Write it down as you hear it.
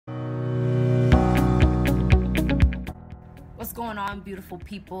going on, beautiful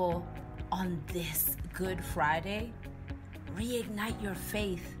people? On this Good Friday, reignite your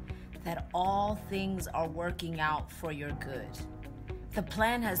faith that all things are working out for your good. The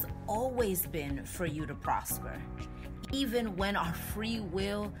plan has always been for you to prosper, even when our free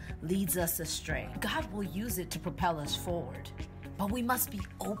will leads us astray. God will use it to propel us forward, but we must be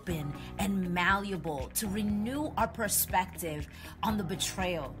open and malleable to renew our perspective on the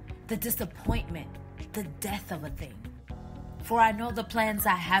betrayal, the disappointment, the death of a thing. For I know the plans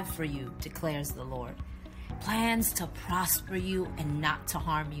I have for you, declares the Lord. Plans to prosper you and not to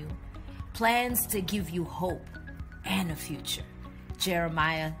harm you. Plans to give you hope and a future.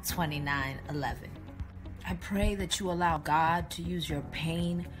 Jeremiah 29:11. I pray that you allow God to use your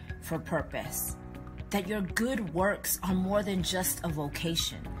pain for purpose. That your good works are more than just a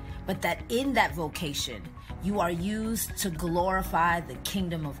vocation, but that in that vocation, you are used to glorify the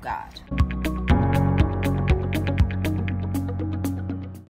kingdom of God.